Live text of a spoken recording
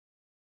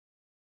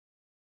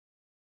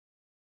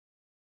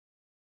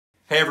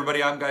Hey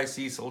everybody, I'm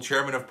Cecil,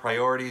 Chairman of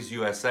Priorities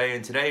USA,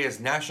 and today is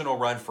National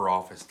Run for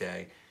Office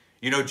Day.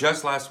 You know,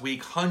 just last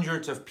week,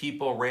 hundreds of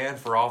people ran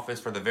for office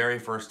for the very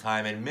first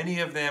time, and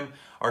many of them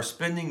are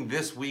spending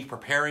this week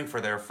preparing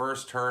for their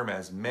first term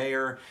as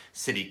mayor,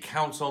 city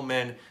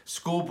councilman,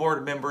 school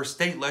board member,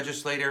 state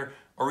legislator,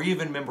 or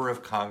even member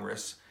of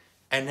Congress.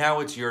 And now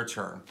it's your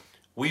turn.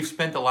 We've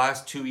spent the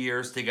last 2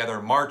 years together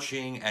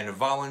marching and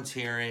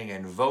volunteering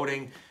and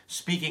voting,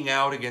 speaking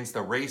out against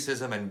the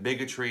racism and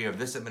bigotry of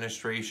this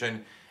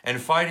administration, and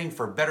fighting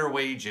for better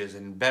wages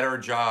and better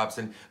jobs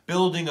and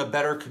building a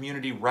better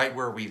community right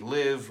where we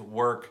live,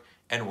 work,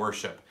 and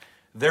worship.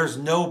 There's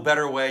no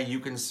better way you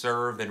can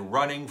serve than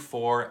running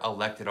for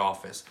elected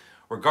office.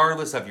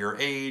 Regardless of your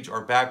age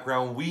or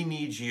background, we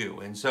need you.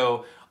 And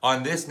so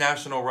on this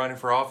National Run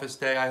for Office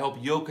Day, I hope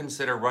you'll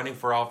consider running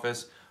for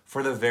office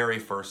for the very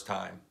first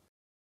time.